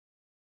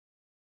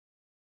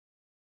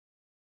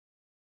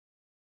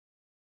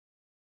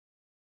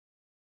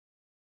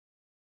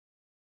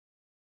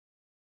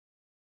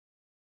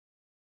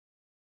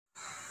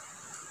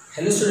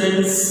Hello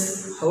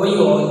students, how are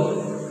you all?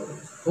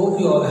 Hope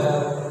you all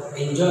have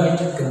enjoyed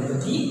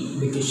Ganpati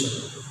vacation.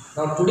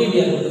 Now today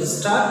we are going to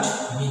start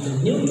with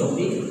a new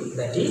topic,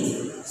 that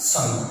is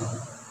soil.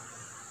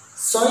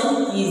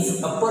 Soil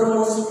is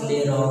uppermost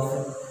layer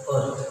of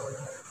earth.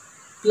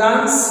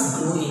 Plants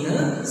grow in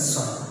a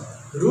soil.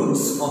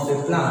 Roots of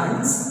a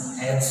plant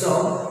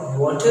absorb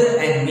water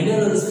and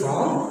minerals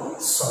from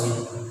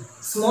soil.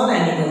 Small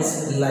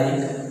animals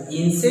like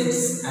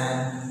insects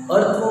and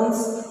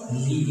earthworms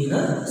live in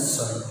a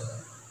soil.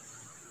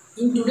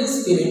 In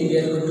today's period, we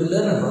are going to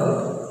learn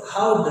about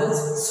how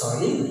does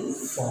soil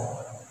form.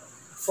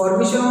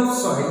 Formation of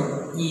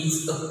soil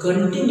is a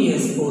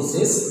continuous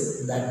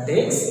process that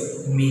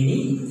takes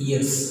many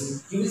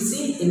years. You will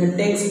see in a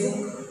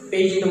textbook,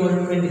 page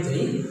number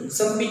 23,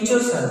 some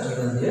pictures are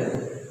given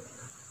there.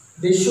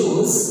 They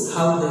shows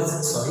how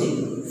does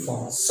soil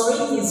form.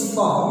 Soil is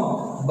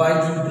formed by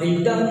the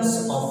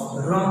breakdowns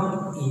of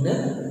rock in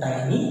a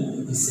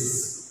tiny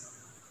pieces.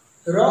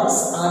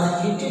 Rocks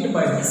are heated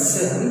by the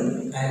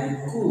sun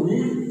and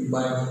cooled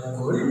by the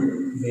cold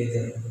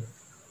weather.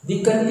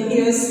 The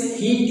continuous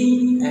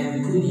heating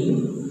and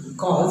cooling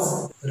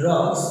cause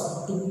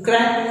rocks to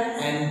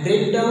crack and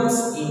break down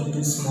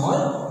into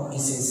small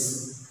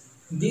pieces.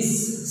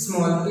 These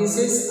small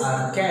pieces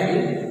are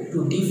carried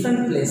to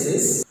different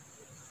places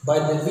by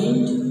the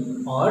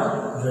wind or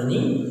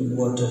running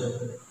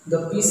water.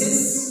 The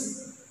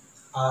pieces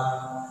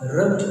are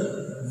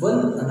rubbed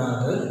one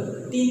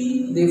another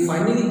till they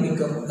finally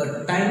become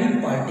a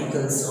tiny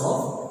particles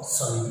of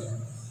soil.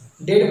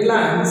 Dead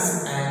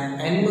plants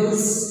and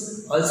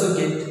animals also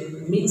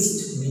get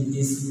mixed with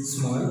these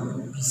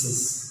small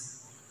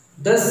pieces.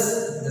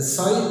 Thus, the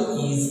soil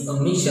is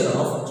a mixture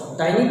of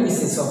tiny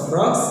pieces of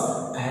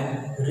rocks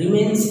and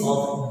remains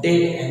of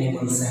dead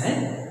animals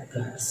and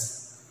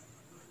plants.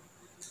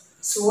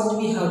 So what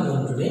we have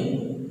done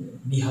today?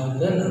 We have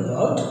learned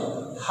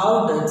about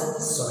how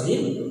does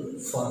soil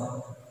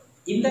form.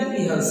 In that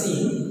we have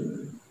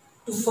seen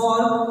to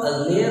form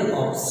a layer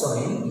of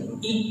soil,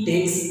 it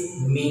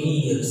takes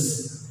many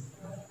years.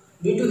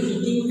 Due to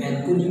heating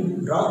and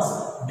cooling,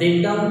 rocks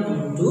break down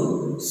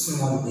into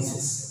small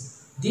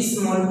pieces. These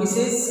small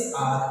pieces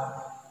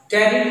are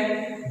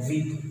carried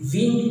with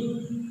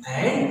wind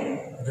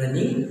and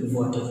running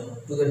water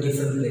to the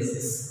different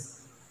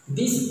places.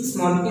 These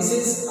small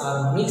pieces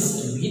are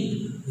mixed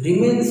with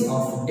remains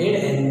of dead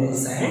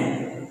animals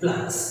and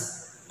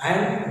plants,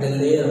 and the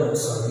layer of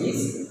soil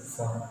is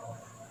formed.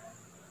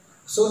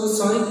 So the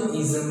soil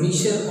is a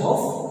mixture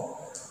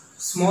of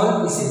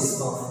small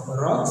pieces of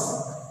rocks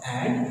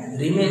and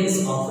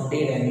remains of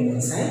dead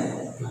animals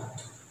and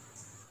plant.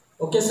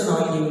 Okay, so now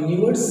I will give you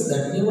new words.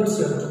 That new words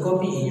you have to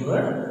copy in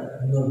your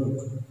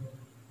notebook.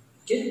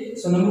 Okay,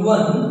 so number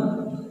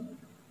 1,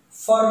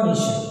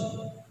 formation.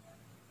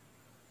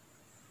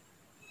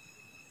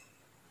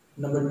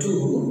 Number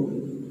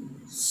 2,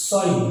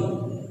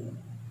 soil.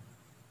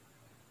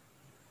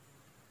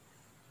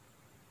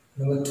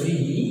 Number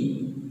 3,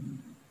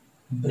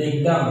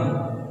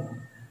 breakdown.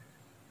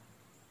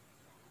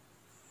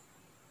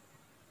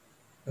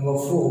 Number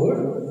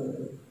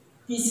 4,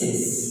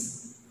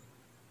 pieces.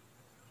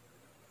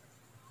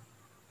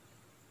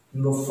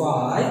 Number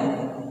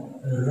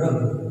 5,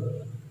 rub.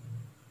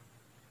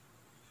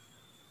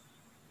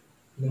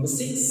 Number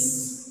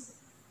 6,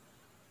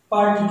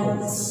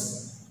 particles.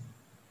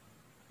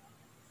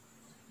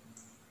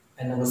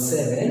 And number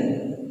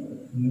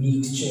 7,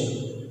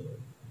 mixture.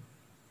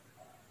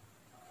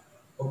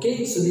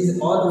 Okay, so these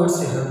are all words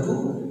you have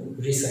to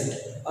recite.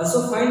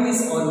 Also find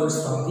these all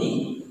words from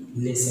the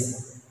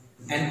lesson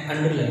and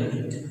underline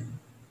it.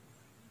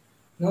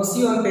 Now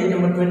see on page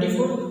number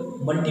 24,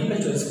 multiple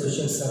choice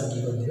questions are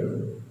given there.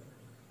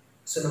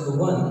 So number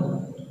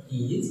 1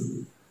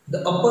 is, the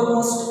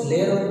uppermost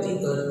layer of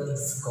the earth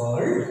is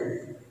called,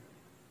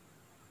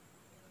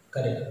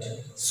 correct,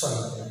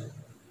 soil.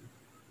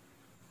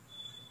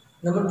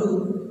 Number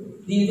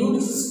 2, the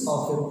roots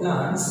of a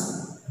plant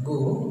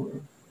go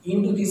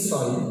into the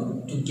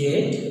soil to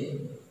get,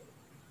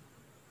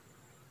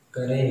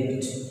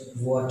 correct,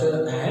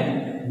 water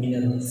and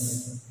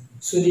minerals.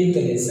 So read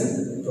the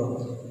lesson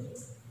properly.